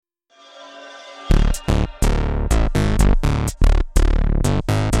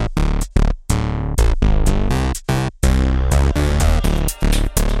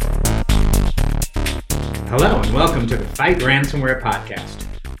Welcome to the Fight Ransomware podcast.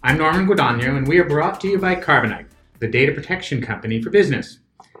 I'm Norman Guadagno, and we are brought to you by Carbonite, the data protection company for business.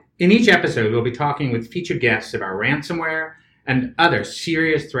 In each episode, we'll be talking with featured guests about ransomware and other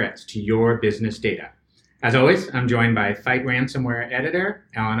serious threats to your business data. As always, I'm joined by Fight Ransomware editor,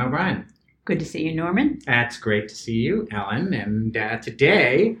 Ellen O'Brien. Good to see you, Norman. That's great to see you, Ellen. And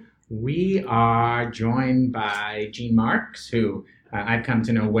today, we are joined by Jean Marks, who I've come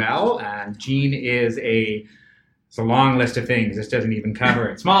to know well. Jean is it's a long list of things. This doesn't even cover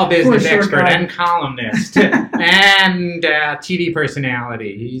it. Small business expert and columnist and TV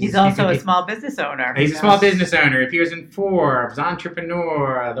personality. He's also a small business owner. He's a small business owner. Appears in Forbes,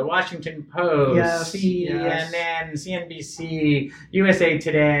 Entrepreneur, The Washington Post, CNN, CNBC, USA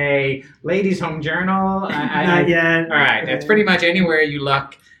Today, Ladies Home Journal. Not yet. All right. That's pretty much anywhere you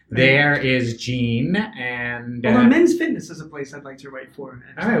look. There is Jean, and Men's Fitness is a place I'd like to write for.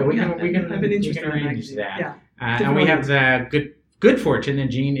 All right, we can arrange that. Yeah. And we have the good fortune that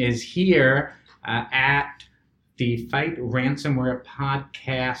Jean is here at the Fight Ransomware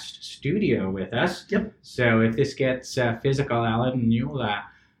podcast studio with us. Yep. So if this gets physical, Ellen, you'll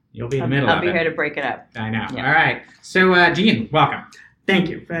be in the middle of it. I'll be here to break it up. I know. Yeah. All right. So Jean, welcome. Thank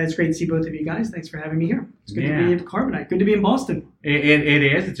you. It's great to see both of you guys. Thanks for having me here. It's good to be at Carbonite. Good to be in Boston. It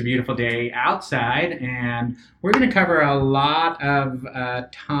is. It's a beautiful day outside, and we're going to cover a lot of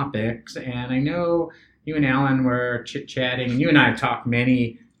topics. And I know you and Alan were chit-chatting, and you and I have talked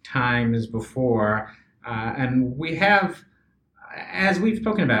many times before. And we have, as we've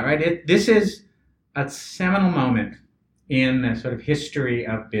spoken about, right, this is a seminal moment in the sort of history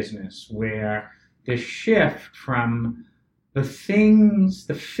of business where the shift from the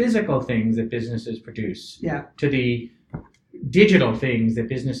physical things that businesses produce to the digital things that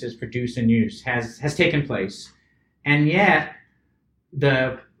businesses produce and use has taken place. And yet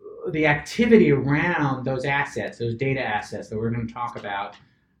the activity around those assets, those data assets that we're going to talk about,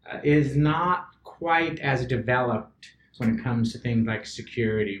 is not quite as developed when it comes to things like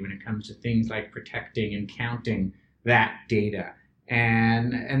security, when it comes to things like protecting and counting that data.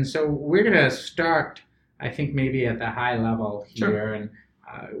 And so we're going to start, I think, maybe at the high level here. Sure. And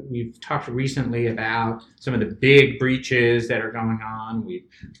we've talked recently about some of the big breaches that are going on. We've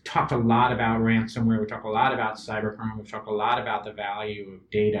talked a lot about ransomware. We talked a lot about cybercrime. We've talked a lot about the value of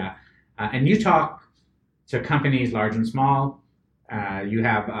data. And you talk to companies large and small. You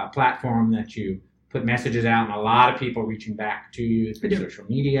have a platform that you put messages out, and a lot of people reaching back to you through social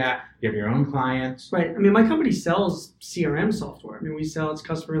media. You have your own clients. Right. I mean, my company sells CRM software. I mean, it's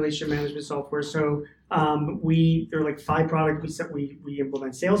customer relationship management software. So there are like 5 products. We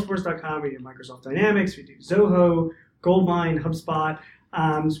implement Salesforce.com. We do Microsoft Dynamics. We do Zoho, Goldmine, HubSpot.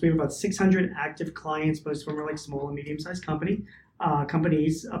 So we have about 600 active clients. Most of them are like small and medium-sized companies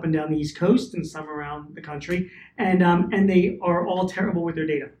up and down the East Coast and some around the country. And they are all terrible with their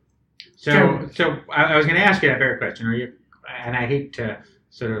data. So I was going to ask you that very question. And I hate to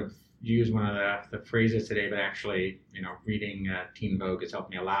sort of use one of the phrases today, but actually, reading Teen Vogue has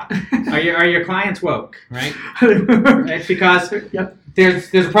helped me a lot. Are your clients woke, right? It's because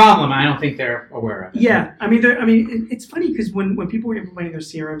there's a problem. I don't think they're aware of it. Yeah, I mean, it's funny because when people were implementing their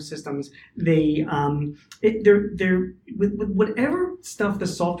CRM systems, they're with whatever stuff the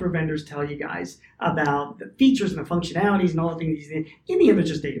software vendors tell you guys about the features and the functionalities and all the things. In the end, they're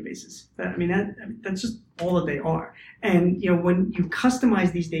just databases. That's just all that they are. And when you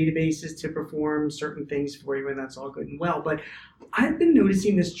customize these databases to perform certain things for you, and that's all good and well. But I've been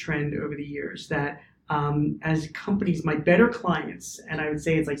noticing this trend over the years that as companies, my better clients, and I would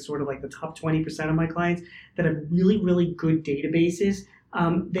say it's like sort of like the top 20% of my clients that have really, really good databases,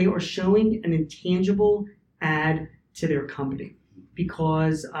 they are showing an intangible add to their company.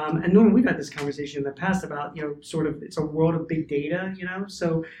 Because, and Norman, we've had this conversation in the past about, sort of, it's a world of big data,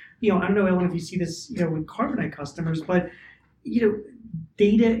 So, I don't know, Ellen, if you see this, with Carbonite customers, but,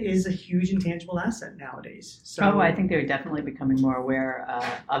 data is a huge intangible asset nowadays. So, I think they're definitely becoming more aware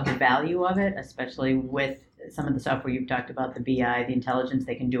of the value of it, especially with some of the software you've talked about, the BI, the intelligence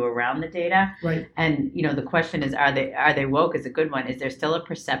they can do around the data. Right. And, the question is, are they woke is a good one. Is there still a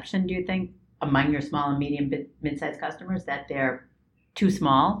perception, do you think, among your small and medium mid-sized customers that they're too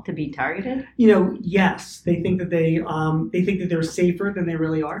small to be targeted? Yes. They think that they're safer than they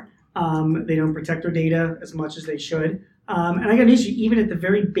really are. They don't protect their data as much as they should. And I got an issue, even at the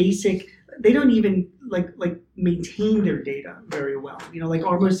very basic, they don't even like maintain their data very well. Like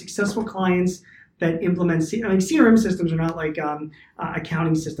our most successful clients that implement, CRM systems are not like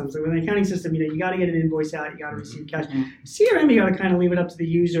accounting systems. Like with an accounting system, you got to get an invoice out, you got to receive cash. CRM, you got to kind of leave it up to the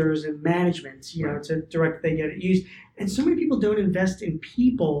users and management, to direct they get it used. And so many people don't invest in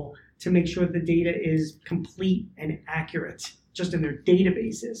people to make sure that the data is complete and accurate just in their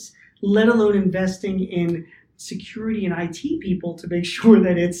databases, let alone investing in security and IT people to make sure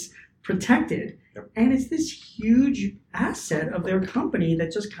that it's protected. Yep. And it's this huge asset of their company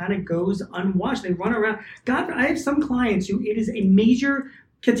that just kind of goes unwatched. They run around. God, I have some clients who it is a major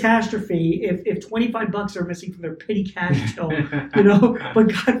catastrophe if $25 are missing from their petty cash till, but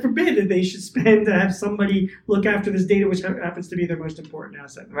God forbid that they should spend to have somebody look after this data, which happens to be their most important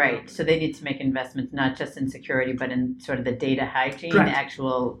asset. Right. So they need to make investments not just in security, but in sort of the data hygiene, Correct. the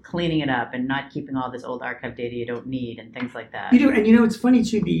actual cleaning it up and not keeping all this old archive data you don't need and things like that. You do, and it's funny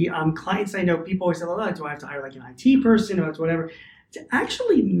too, the clients I know, people always say, oh, do I have to hire like an IT person or whatever? It's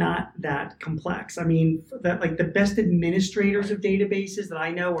actually not that complex. I mean, the best administrators of databases that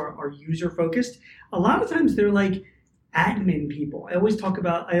I know are user focused. A lot of times they're like admin people. I always talk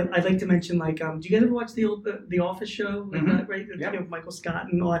about. I like to mention do you guys ever watch the Office show? Right, Yep. Michael Scott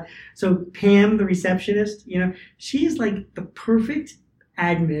and all that. So Pam, the receptionist, she's like the perfect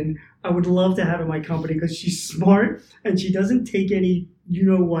admin I would love to have in my company because she's smart and she doesn't take any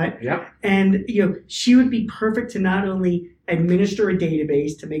what. Yep. And she would be perfect to not only administer a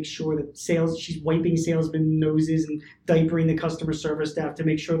database to make sure that she's wiping salesmen noses and diapering the customer service staff to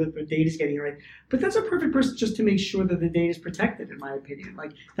make sure that the data is getting right. But that's a perfect person just to make sure that the data is protected, in my opinion.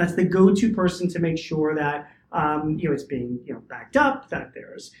 Like that's the go-to person to make sure that it's being backed up, that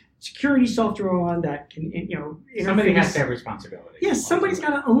there's security software on that can Somebody interface. has to have responsibility. Yes, somebody's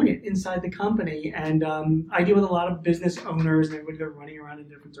got to own it inside the company. And I deal with a lot of business owners and everybody, they're running around in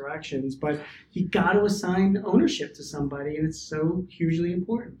different directions. But you got to assign ownership to somebody, and it's so hugely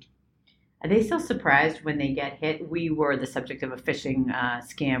important. Are they still surprised when they get hit? We were the subject of a phishing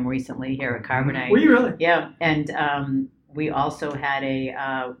scam recently here at Carbonite. Were you really? Yeah, and we also had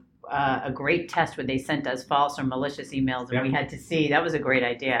a great test where they sent us false or malicious emails, and Yep. we had to see. That was a great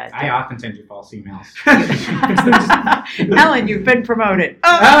idea. I often send you false emails. Ellen, you've been promoted.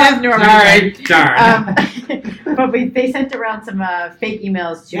 Oh, Norman. sorry. Darn. But they sent around some fake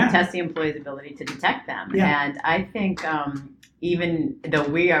emails to Yeah. test the employee's ability to detect them. Yeah. And I think even though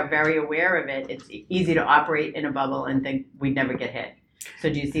we are very aware of it, it's easy to operate in a bubble and think we'd never get hit.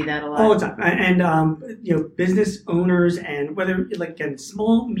 So do you see that a lot? All the time. And business owners and whether again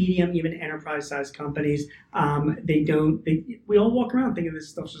small, medium, even enterprise-sized companies, we all walk around thinking this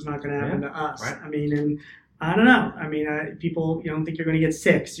stuff's just not going to happen to us. Right. I mean, and I don't know. I mean, people, you don't think you're going to get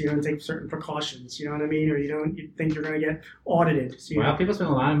sick, so you don't take certain precautions. You know what I mean? Or you think you're going to get audited. So People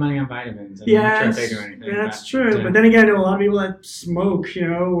spend a lot of money on vitamins. And yeah, I'm not sure if they do anything. that's true. But then again, I know a lot of people that smoke,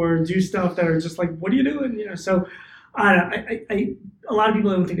 or do stuff that are just like, what are you doing? So a lot of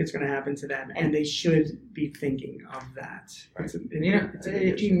people don't think it's going to happen to them, and they should be thinking of that. Right.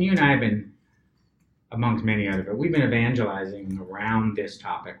 It's You and I have been, amongst many other, but we've been evangelizing around this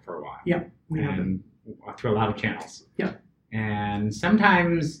topic for a while. Yep, we have and through a lot of channels. Yeah. And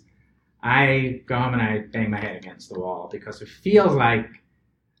sometimes I go home and I bang my head against the wall because it feels like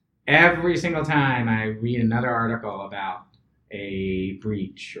every single time I read another article about a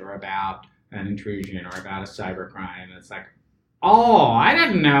breach or about an intrusion or about a cybercrime, it's like, oh, I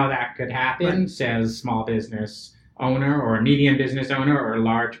didn't know that could happen, says small business owner or a medium business owner or a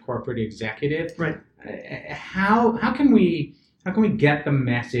large corporate executive. Right. How can we get the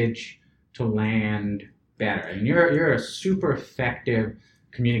message to land better? I mean, you're a super effective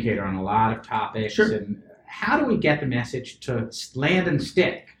communicator on a lot of topics. Sure. And how do we get the message to land and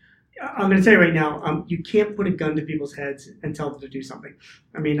stick? I'm going to tell you right now, you can't put a gun to people's heads and tell them to do something.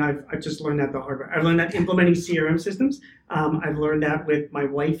 I mean, I've just learned that the hard way. I've learned that implementing CRM systems. I've learned that with my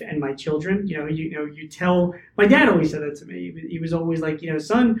wife and my children. You tell. My dad always said that to me. He was always like,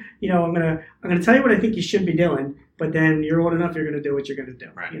 son, I'm gonna tell you what I think you should be doing, but then you're old enough, you're gonna do what you're gonna do.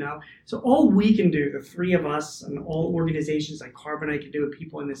 Right. So all we can do, the three of us and all organizations like Carbonite can do, with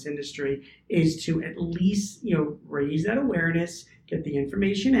people in this industry, is to at least raise that awareness, get the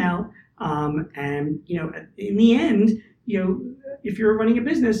information out, and in the end, if you're running a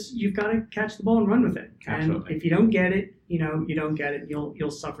business, you've got to catch the ball and run with it. Absolutely. And if you don't get it, you don't get it.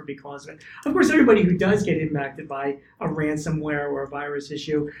 You'll suffer because of it. Of course, everybody who does get impacted by a ransomware or a virus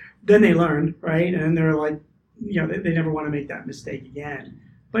issue, then they learn, right? And they're like, they never want to make that mistake again.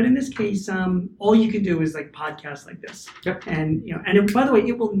 But in this case, all you can do is like podcasts like this. Yep. And by the way,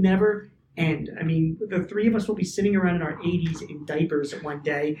 it will never end. I mean, the three of us will be sitting around in our 80s in diapers one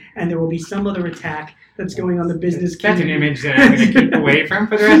day, and there will be some other attack that's going on the business That's an community. image that I'm going to keep away from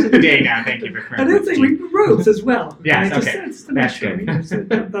for the rest of the day now. Thank you for And that's like we put robes as well. Yes, Right? okay. Just to make That's sure,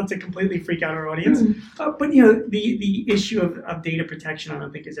 good. not to completely freak out our audience. But the issue of data protection, I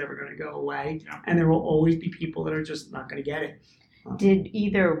don't think is ever going to go away, No. and there will always be people that are just not going to get it. Did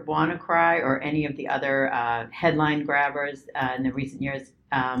either WannaCry or any of the other headline grabbers in the recent years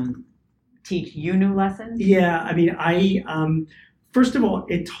teach you new lessons? Yeah, I mean, first of all,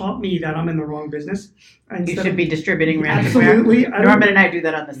 it taught me that I'm in the wrong business. You should be distributing ransomware. Absolutely. Norman and I do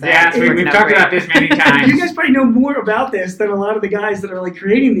that on the side. Yes, we've talked about this many times. You guys probably know more about this than a lot of the guys that are like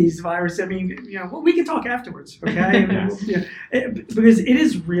creating these viruses. I mean, well, we can talk afterwards, okay? Because it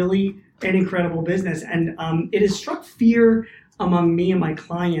is really an incredible business, and it has struck fear among me and my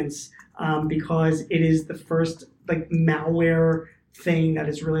clients because it is the first like malware thing that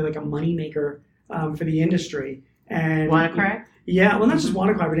is really like a moneymaker for the industry. And WannaCry? Yeah, well, not just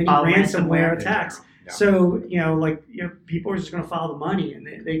WannaCry, but any ransomware attacks. Yeah. So, people are just going to follow the money, and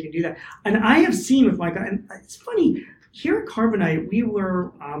they can do that. And I have seen with my guy, and it's funny, here at Carbonite, we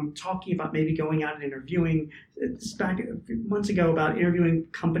were talking about maybe going out and interviewing, back a few months ago, about interviewing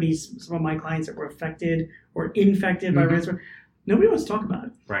companies, some of my clients that were affected or infected by ransomware. Nobody wants to talk about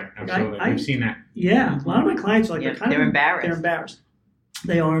it. Right, absolutely. We've seen that. Yeah, a lot of my clients are like, they're embarrassed. They're embarrassed.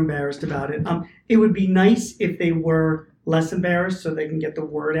 They are embarrassed about it. It would be nice if they were less embarrassed so they can get the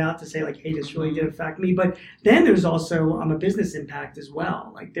word out to say like, hey, this really did affect me. But then there's also a business impact as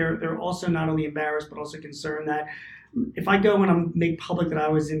well. Like they're also not only embarrassed but also concerned that if I go and I make public that I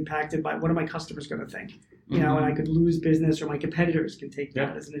was impacted by, what are my customers going to think? And I could lose business, or my competitors can take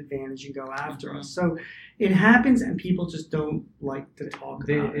that as an advantage and go after us. So it happens, and people just don't like to talk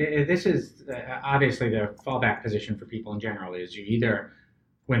about it. This is obviously the fallback position for people in general is you either,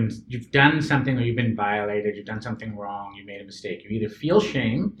 when you've done something or you've been violated, you've done something wrong, you made a mistake, you either feel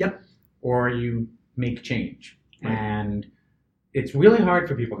shame or you make change. Right. And it's really hard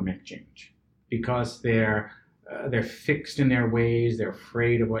for people to make change because they're fixed in their ways, they're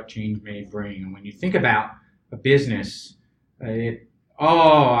afraid of what change may bring. And when you think about a business, I'm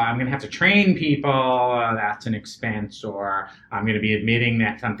going to have to train people, that's an expense, or I'm going to be admitting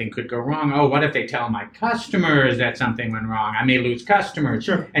that something could go wrong. Oh, what if they tell my customers that something went wrong? I may lose customers.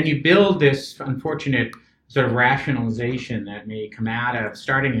 Sure. And you build this unfortunate sort of rationalization that may come out of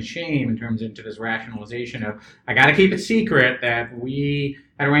starting as shame and turns into this rationalization of, I got to keep it secret that we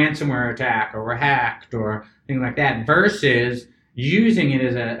had a ransomware attack or were hacked or things like that, versus using it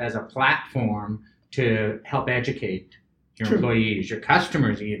as a platform to help educate your employees, your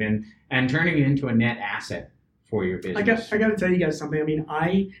customers even, and turning it into a net asset for your business. I got to tell you guys something. I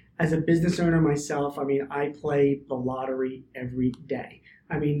mean, as a business owner myself, I play the lottery every day.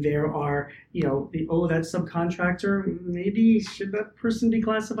 I mean, there are, that subcontractor, maybe should that person be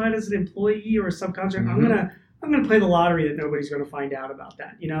classified as an employee or a subcontractor? Mm-hmm. I'm gonna play the lottery that nobody's gonna find out about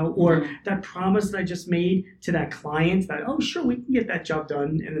that, or that promise that I just made to that client that, oh, sure, we can get that job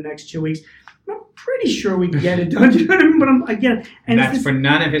done in the next 2 weeks. I'm pretty sure we can get it done. You know what I mean? But again, and that's for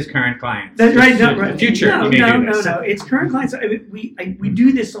none of his current clients. That's right. No, right. Future, no. It's current clients. We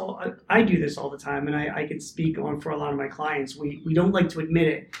do this all. I do this all the time, and I can speak on for a lot of my clients. We don't like to admit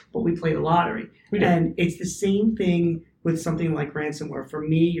it, but we play the lottery, and it's the same thing with something like ransomware. For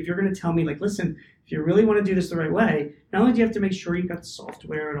me, if you're going to tell me, like, listen, if you really want to do this the right way, not only do you have to make sure you've got the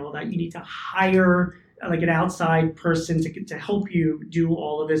software and all that, you need to hire like an outside person to help you do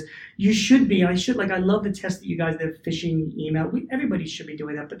all of this. You should be, I love the test that you guys did, phishing email. Everybody should be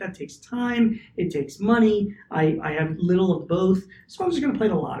doing that, but that takes time. It takes money. I have little of both. So I'm just going to play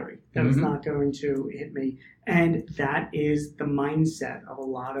the lottery. That is not going to hit me. And that is the mindset of a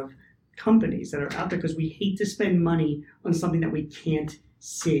lot of companies that are out there, because we hate to spend money on something that we can't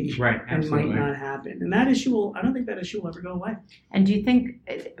see and might not happen. And that issue I don't think that issue will ever go away. And do you think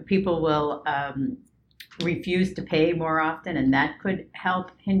people will refuse to pay more often, and that could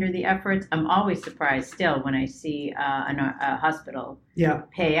help hinder the efforts? I'm always surprised still when I see a hospital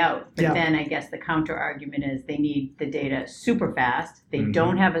pay out. But then I guess the counter argument is they need the data super fast. They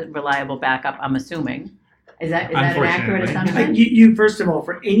don't have a reliable backup, I'm assuming. Is that an accurate assumption? You first of all,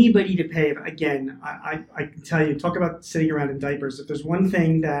 for anybody to pay, again, I can tell you, talk about sitting around in diapers. If there's one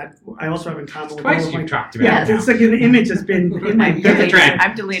thing that I also have in common with twice you've talked about it's like an image that's been in my head.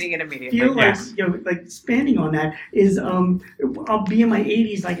 I'm deleting it immediately. Feel like, expanding on that is, I'll be in my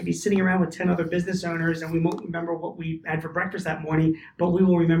 80s, I could be sitting around with 10 other business owners, and we won't remember what we had for breakfast that morning, but we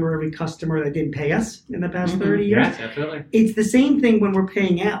will remember every customer that didn't pay us in the past 30 years. Yes, absolutely. It's the same thing when we're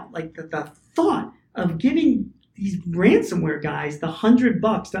paying out. Like the thought of giving these ransomware guys the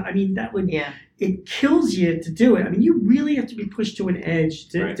 $100, that would, it kills you to do it. I mean, you really have to be pushed to an edge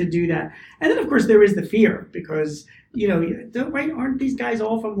to do that. And then, of course, there is the fear because, aren't these guys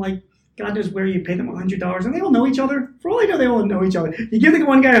all from God knows where you pay them $100, and they all know each other. For all I know, they all know each other. You give the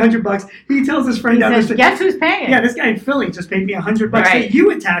one guy $100, he tells his friend down the street, guess who's paying? Yeah, this guy in Philly just paid me $100. Right. So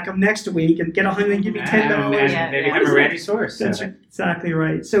you attack him next week and get $100 and give me $10. And they become a ready source. That's exactly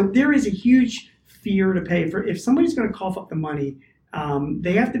right. So there is a huge fear to pay for. If somebody's going to cough up the money,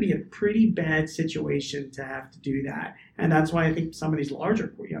 they have to be in a pretty bad situation to have to do that. And that's why I think some of these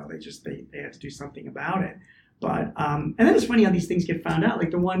larger, they have to do something about it. But and then it's funny how these things get found out.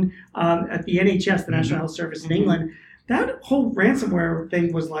 Like the one at the NHS, the National Health Service in England, that whole ransomware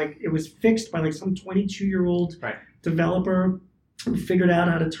thing was like, it was fixed by like some 22-year-old developer who figured out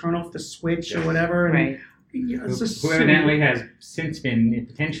how to turn off the switch or whatever. And, who evidently has since been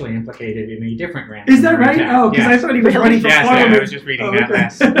potentially implicated in a different ransomware Is that right? attack. Oh, because I thought he was running for Parliament. I was just reading that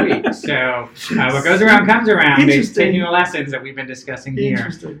last week. So what goes around comes around. They continue lessons that we've been discussing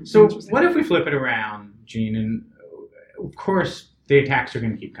here. So what if we flip it around, Gene? And of course, the attacks are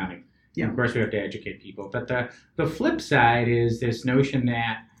going to keep coming. Yeah. Of course, we have to educate people. But the flip side is this notion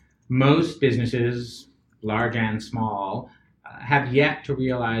that most businesses, large and small, have yet to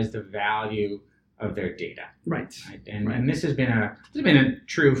realize the value of their data. Right. And this has been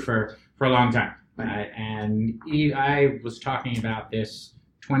true for a long time. And I was talking about this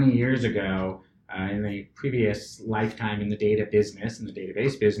 20 years ago in a previous lifetime in the data business, in the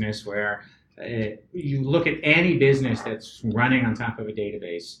database business, where you look at any business that's running on top of a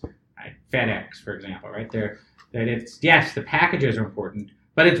database, FedEx, for example, right there, that it's, yes, the packages are important,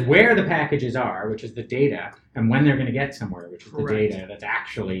 but it's where the packages are, which is the data, and when they're going to get somewhere, which is the data that's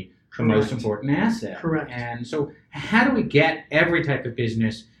actually the most important asset. Correct. And so how do we get every type of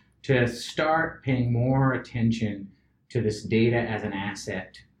business to start paying more attention to this data as an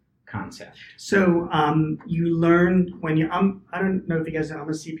asset concept? So you learn when you, I don't know if you guys know, I'm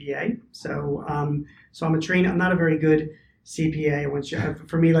a CPA. So I'm a trainer. I'm not a very good CPA.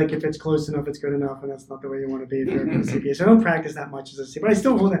 For me, like if it's close enough, it's good enough, and that's not the way you want to be if you're a CPA. So I don't practice that much as a CPA, but I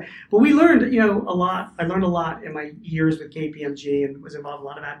still hold that. But we learned, a lot. I learned a lot in my years with KPMG and was involved in a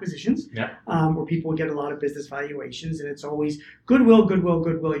lot of acquisitions, where people would get a lot of business valuations, and it's always goodwill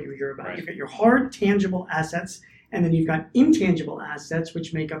you hear about. Right. You've got your hard, tangible assets, and then you've got intangible assets,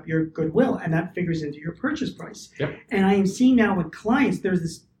 which make up your goodwill, and that figures into your purchase price. Yep. And I am seeing now with clients, there's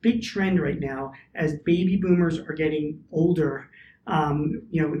this big trend right now as baby boomers are getting older.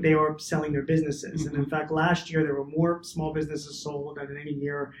 They are selling their businesses, and in fact, last year there were more small businesses sold than in any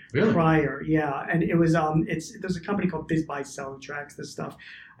year prior. Yeah, and it was there's a company called BizBuySell who tracks this stuff,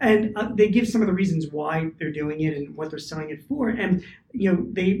 and they give some of the reasons why they're doing it and what they're selling it for. And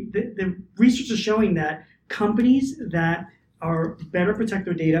the research is showing that companies that are better protect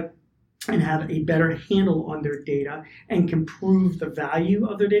their data and have a better handle on their data and can prove the value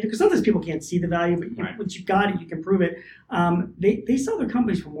of their data. Because sometimes people can't see the value, but once you've got it, you can prove it. They sell their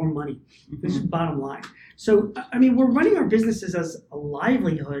companies for more money. This is the bottom line. So, we're running our businesses as a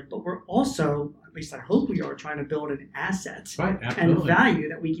livelihood, but we're also, at least I hope we are, trying to build an asset and value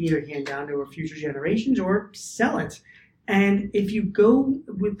that we can either hand down to our future generations or sell it. And if you go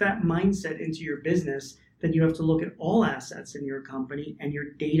with that mindset into your business, then you have to look at all assets in your company, and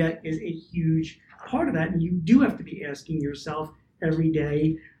your data is a huge part of that. And you do have to be asking yourself every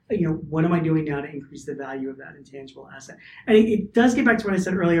day, what am I doing now to increase the value of that intangible asset? And it does get back to what I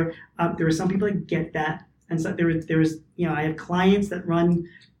said earlier. There are some people that get that. And so I have clients that run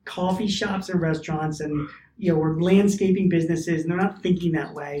coffee shops and restaurants and, or landscaping businesses, and they're not thinking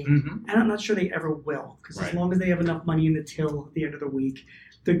that way. Mm-hmm. And I'm not sure they ever will, because as long as they have enough money in the till at the end of the week,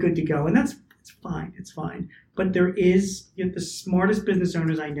 they're good to go. And it's fine. But there is, the smartest business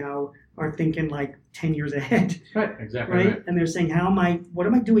owners I know are thinking like 10 years ahead. Right, exactly. Right? And they're saying, what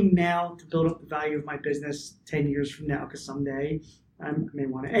am I doing now to build up the value of my business 10 years from now? Because someday I may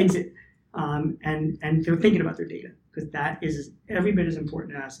want to exit. And they're thinking about their data, because that is every bit as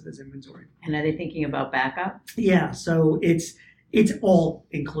important an asset as inventory. And are they thinking about backup? Yeah, so it's all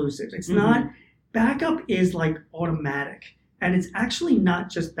inclusive. It's not, backup is like automatic. And it's actually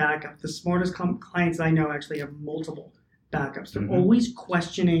not just backup. The smartest clients I know actually have multiple backups. They're always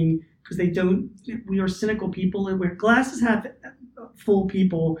questioning, because we are cynical people. We're glasses half full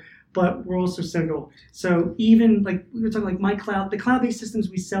people, but we're also cynical. So even like we were talking, like the cloud-based systems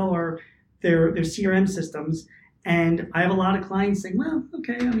we sell are their CRM systems. And I have a lot of clients saying, well,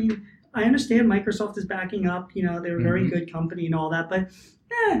 okay, I understand Microsoft is backing up, they're a very good company and all that, but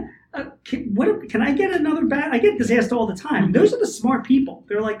can I get another I get this asked all the time. Those are the smart people.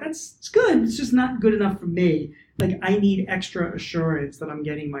 They're like, it's good. It's just not good enough for me. Like, I need extra assurance that I'm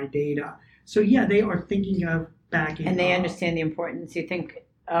getting my data. So yeah, they are thinking of backing And they up. understand the importance, you think,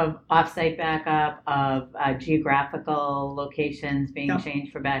 of offsite backup, of geographical locations being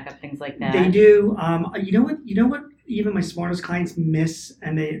changed for backup, things like that? They do. You know what? Even my smartest clients miss,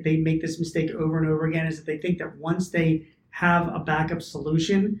 and they make this mistake over and over again, is that they think that once they have a backup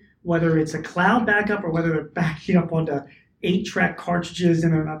solution, whether it's a cloud backup or whether they're backing up onto 8-track cartridges,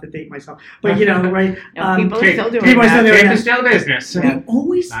 and they're not to date myself, but right? No, people are still doing that. It's still business. They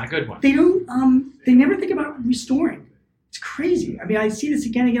always not a good one. They don't. They never think about restoring. It's crazy. I mean, I see this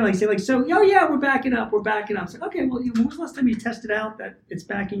again and again. Like say, we're backing up. It's like, okay, well, when was the last time you tested out that it's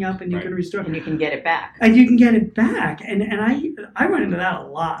backing up and you can restore? And you can get it back. And you can get it back. And I run into that a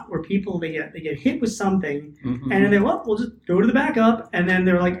lot, where people they get hit with something, and then we'll just go to the backup, and then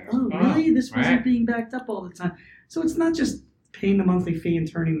they're like, oh, really? This wasn't being backed up all the time. So it's not just paying the monthly fee and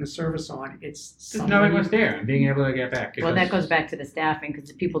turning the service on. It's just knowing what's there and being able to get back. Well, that goes back to the staffing,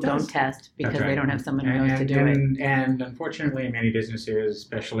 because people don't test because they don't have someone who knows to do it. And unfortunately, many businesses,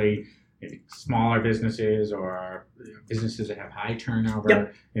 especially maybe smaller businesses or businesses that have high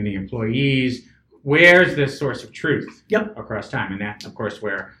turnover in the employees, where's the source of truth across time? And that's, of course,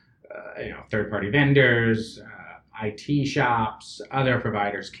 where third-party vendors, IT shops, other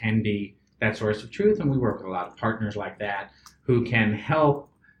providers can be that source of truth. And we work with a lot of partners like that who can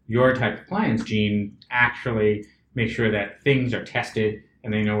help your type of clients, Gene, actually make sure that things are tested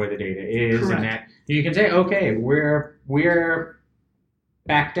and they know where the data is. Correct. And that you can say, okay, we're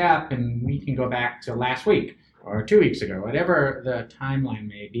backed up and we can go back to last week or 2 weeks ago, whatever the timeline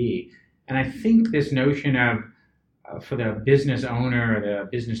may be. And I think this notion of for the business owner or the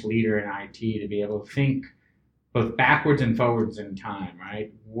business leader in IT to be able to think both backwards and forwards in time,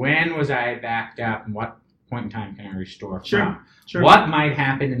 right? When was I backed up, and what point in time can I restore from? Sure. What might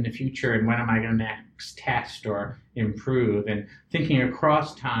happen in the future, and when am I going to next test or improve? And thinking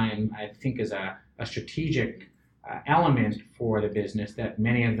across time, I think, is a strategic element for the business that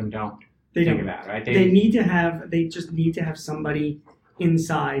many of them don't think about, right? They just need to have somebody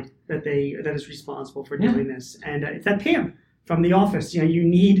inside that is responsible for doing this, and it's that PM from the office. You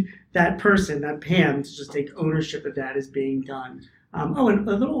need that person, that PM, to just take ownership of that as being done. And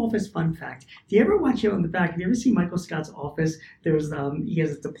a little office fun fact. Do you ever watch in the back? Have you ever seen Michael Scott's office? There's he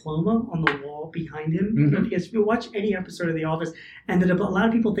has a diploma on the wall behind him. Mm-hmm. If you watch any episode of The Office, and a lot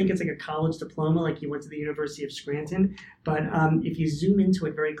of people think it's like a college diploma, like he went to the University of Scranton. But if you zoom into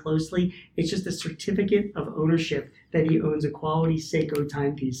it very closely, it's just a certificate of ownership that he owns a quality Seiko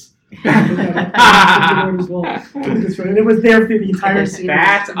timepiece. And it was there through the entire series.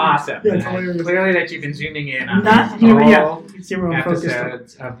 That's awesome. Yeah, it's hilarious. Clearly that you've been zooming in on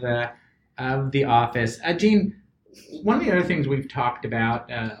episodes of the Office. Gene, one of the other things we've talked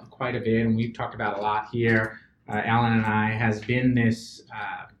about quite a bit, and we've talked about a lot here, Alan and I, has been this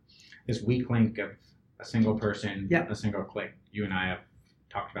weak link of a single person, a single click. You and I have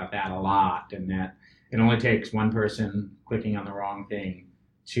talked about that a lot, and that it only takes one person clicking on the wrong thing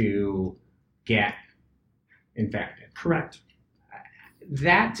to get infected. Correct.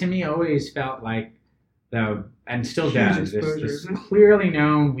 That to me always felt like and still Huge does, this exposure. clearly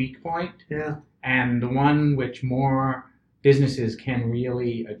known weak point, Yeah. and the one which more businesses can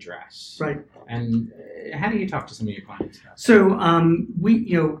really address. Right. And how do you talk to some of your clients about that? So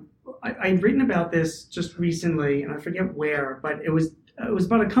I've written about this just recently, and I forget where, but it was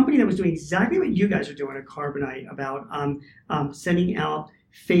about a company that was doing exactly what you guys are doing at Carbonite, about sending out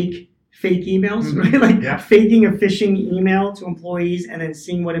fake emails, right? Like faking a phishing email to employees, and then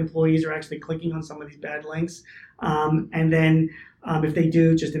seeing what employees are actually clicking on some of these bad links, and then if they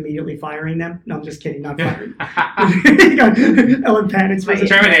do, just immediately firing them. No, I'm just kidding, not firing. Ellen Panics was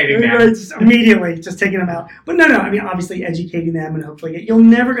terminating them. Just immediately, just taking them out. But no, I mean, obviously educating them, and hopefully you're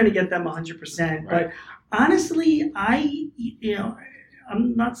never going to get them 100%. Right. But honestly, I'm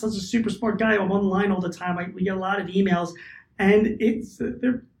not such a super smart guy. I'm online all the time. We get a lot of emails, and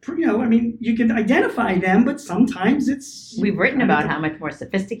they're I mean, you can identify them, but sometimes it's. We've written about how much more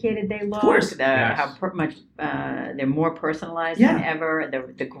sophisticated they look. Of course. How much they're more personalized than ever.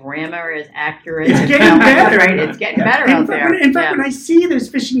 The grammar is accurate. It's getting better, right? It's getting better out there. In fact, when I see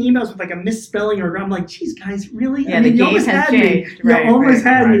those phishing emails with like a misspelling, or I'm like, geez, guys, really? Yeah, the game has changed. You almost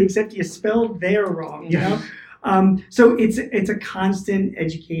had me, except you spelled there wrong. You know. So it's a constant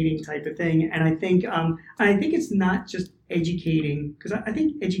educating type of thing, and I think it's not just educating, because I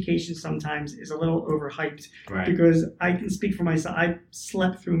think education sometimes is a little overhyped. Right. Because I can speak for myself. I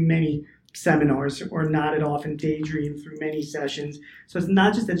slept through many seminars, or nodded off and daydreamed through many sessions. So it's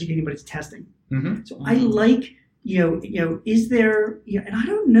not just educating, but it's testing. Mm-hmm. So I like is there and I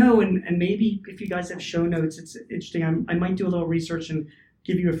don't know, and maybe if you guys have show notes, it's interesting. I might do a little research and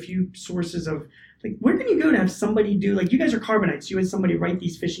give you a few sources of, like, where can you go to have somebody do, like, you guys are Carbonite, so you had somebody write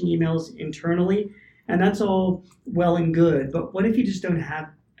these phishing emails internally, and that's all well and good, but what if you just don't have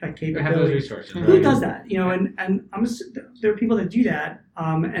that capability? Have those resources. Who does that? You know, and there are people that do that,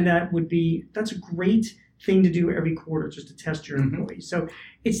 and that's a great thing to do every quarter, just to test your employees. So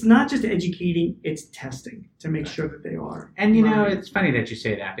it's not just educating, it's testing to make sure that they are. And it's funny that you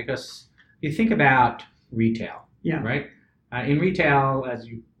say that, because you think about retail, right? In retail, as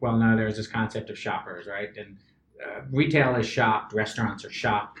you well know, there's this concept of shoppers, right? And retail is shopped, restaurants are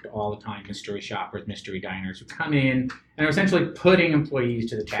shopped all the time, mystery shoppers, mystery diners who come in and are essentially putting employees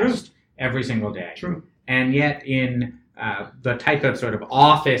to the test every single day. True. And yet in the type of sort of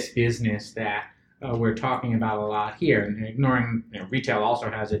office business that we're talking about a lot here, and ignoring, retail also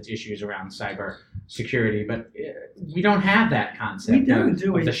has its issues around cyber security, but we don't have that concept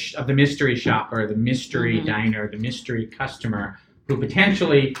of the mystery shopper, the mystery diner, the mystery customer who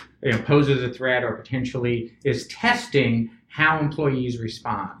potentially poses a threat or potentially is testing how employees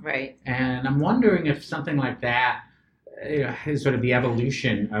respond. Right. And I'm wondering if something like that is sort of the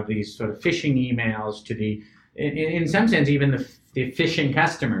evolution of these sort of phishing emails to in some sense, even the phishing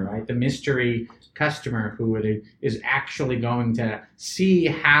customer, right? The mystery customer who is actually going to see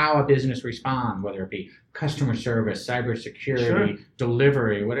how a business responds, whether it be customer service, cybersecurity,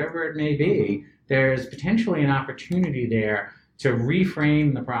 delivery, whatever it may be. There's potentially an opportunity there to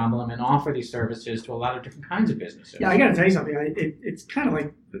reframe the problem and offer these services to a lot of different kinds of businesses. Yeah, I got to tell you something. It's kind of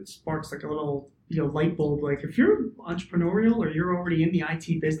like, it sparks like a little light bulb. Like, if you're entrepreneurial or you're already in the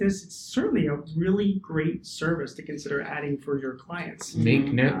IT business, it's certainly a really great service to consider adding for your clients.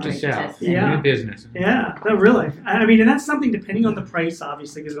 Make note to self. New business. Yeah, no, really. I mean, and that's something depending on the price,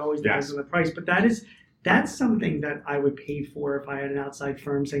 obviously, because it always depends on the price. But that's something that I would pay for if I had an outside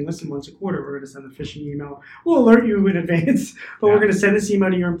firm saying, listen, once a quarter, we're going to send a phishing email. We'll alert you in advance, but we're going to send this email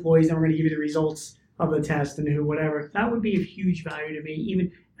to your employees, and we're going to give you the results of the test and whatever. That would be of huge value to me,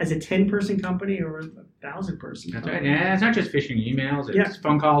 even as a 10-person company or a 1,000-person company. That's right. And it's not just phishing emails, it's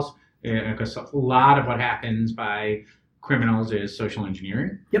phone calls, because a lot of what happens by criminals is social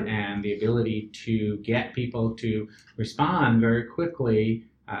engineering, and the ability to get people to respond very quickly.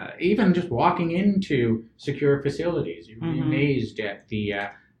 Even just walking into secure facilities, you'd be amazed at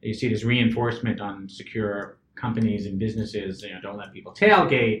you see this reinforcement on secure companies and businesses, don't let people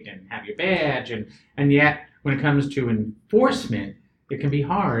tailgate and have your badge. And yet, when it comes to enforcement, it can be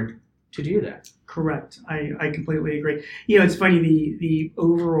hard to do that. Correct. I completely agree. It's funny, the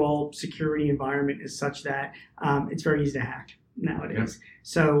overall security environment is such that it's very easy to hack nowadays.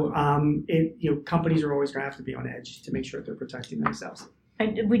 So companies are always going to have to be on edge to make sure that they're protecting themselves.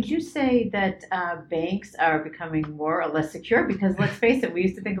 And would you say that banks are becoming more or less secure? Because let's face it, we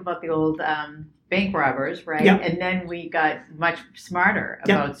used to think about the old bank robbers, right? Yep. And then we got much smarter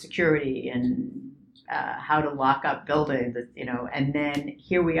about security and how to lock up buildings, and then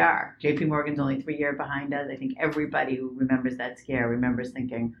here we are. JP Morgan's only 3 years behind us. I think everybody who remembers that scare remembers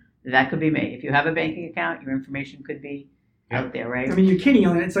thinking, that could be me. If you have a banking account, your information could be out there, right? I mean, you're kidding.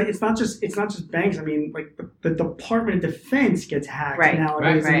 It's like it's not just banks. I mean, like the Department of Defense gets hacked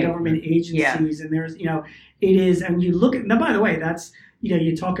nowadays, and government agencies, and there's it is. And you look at now. By the way, that's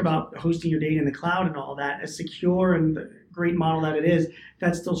you talk about hosting your data in the cloud and all that, as secure and the great model that it is.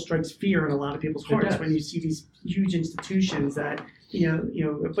 That still strikes fear in a lot of people's hearts when you see these huge institutions that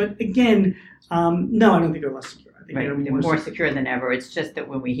But again, no, I don't think they're less secure. I think they're more secure than ever. It's just that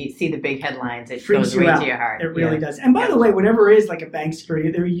when we see the big headlines, it goes right to your heart. It really does. And by the way, whenever it is like a bank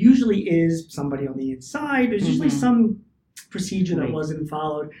security, there usually is somebody on the inside. There's usually some procedure that wasn't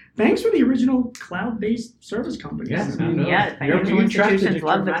followed. Banks were the original cloud-based service companies. Financial institutions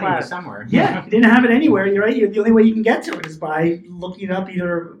love the cloud. Somewhere. Yeah, you didn't have it anywhere. You're right. The only way you can get to it is by looking it up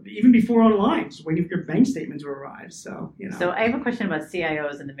even before online, just waiting for your bank statement to arrive. So So I have a question about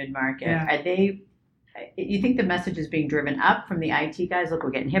CIOs in the mid-market. Are they? You think the message is being driven up from the IT guys? Look,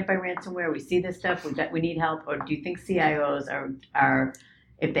 we're getting hit by ransomware. We see this stuff. We need help. Or do you think CIOs are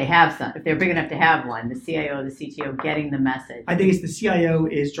if they're big enough to have one, the CIO, the CTO getting the message? I think it's the CIO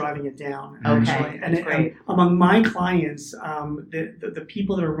is driving it down. Okay, that's great. Among my clients, the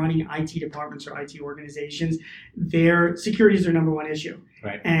people that are running IT departments or IT organizations, their security is their number one issue.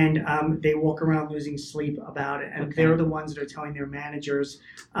 Right. And they walk around losing sleep about it. And they're the ones that are telling their managers,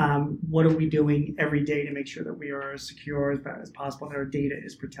 what are we doing every day to make sure that we are as secure as possible, that our data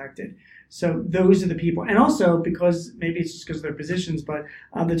is protected. So those are the people. And also, because maybe it's just because of their positions, but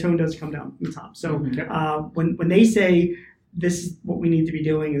the tone does come down from the top. So when they say, this is what we need to be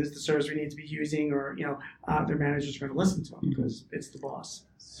doing, and this is the service we need to be using, or their managers are going to listen to them because it's the boss.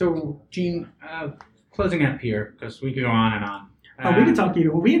 So, Gene, closing up here, because we could go on and on. We can talk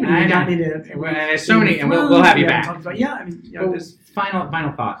even. We haven't even gotten into. There's so many, and we'll have you back. About, I mean,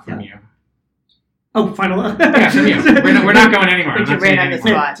 final thought from you. Oh, final. Yeah, from you. We're not going anywhere. Put you right on the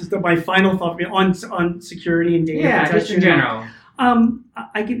spot. Just my final thought on security and data. Yeah, just in general.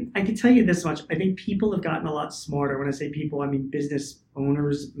 I can tell you this much. I think people have gotten a lot smarter. When I say people, I mean business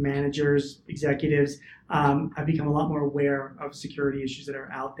owners, managers, executives have become a lot more aware of security issues that are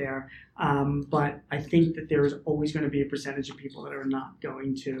out there. But I think that there is always going to be a percentage of people that are not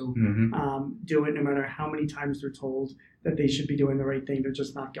going to do it, no matter how many times they're told that they should be doing the right thing. They're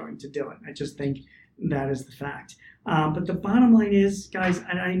just not going to do it. I just think that is the fact. But the bottom line is, guys,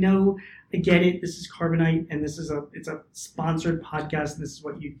 and I know, I get it. This is Carbonite, and it's a sponsored podcast, and this is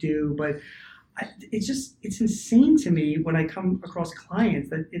what you do. But it's insane to me when I come across clients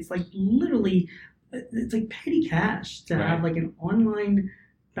that it's like literally, it's like petty cash to have like an online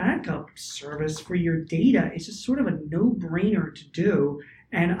backup service for your data. It's just sort of a no-brainer to do.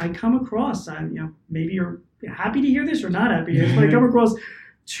 And I come across, maybe you're happy to hear this or not happy to hear this, but I come across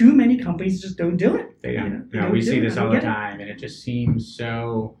too many companies just don't do it. They don't. We see this all the time, and it just seems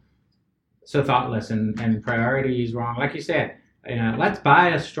so thoughtless and priorities wrong. Like you said, let's buy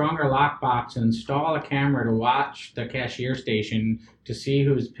a stronger lockbox and install a camera to watch the cashier station to see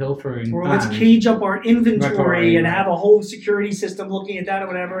who's pilfering. Or let's cage up our inventory and have a whole security system looking at that or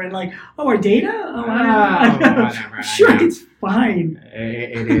whatever. And like, our data? Whatever. Sure, it's fine.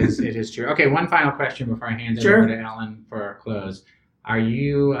 It is true. Okay, one final question before I hand it over to Ellen for our close. Are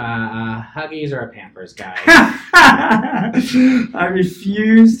you a Huggies or a Pampers guy? I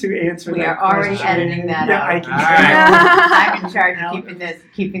refuse to answer that question. We are already editing that out. I can I'm in charge of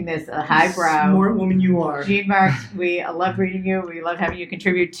keeping this highbrow. Smart woman you are. Gene Marks, we love reading you. We love having you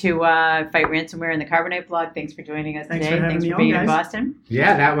contribute to Fight Ransomware and the Carbonite blog. Thanks for joining us today. Thanks for being in Boston.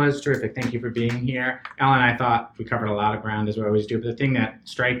 Yeah, that was terrific. Thank you for being here. Ellen, I thought we covered a lot of ground as we always do. But the thing that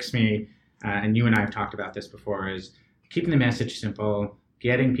strikes me, and you and I have talked about this before, is keeping the message simple,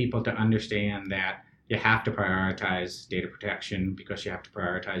 getting people to understand that you have to prioritize data protection because you have to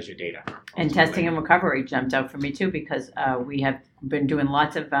prioritize your data. And testing and recovery jumped out for me too, because we have been doing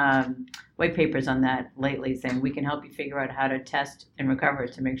lots of white papers on that lately, saying we can help you figure out how to test and recover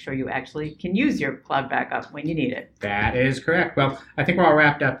to make sure you actually can use your cloud backup when you need it. That is correct. Well, I think we're all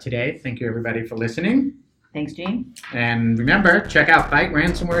wrapped up today. Thank you, everybody, for listening. Thanks, Gene. And remember, check out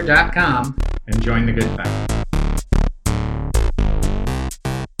FightRansomware.com and join the good fight.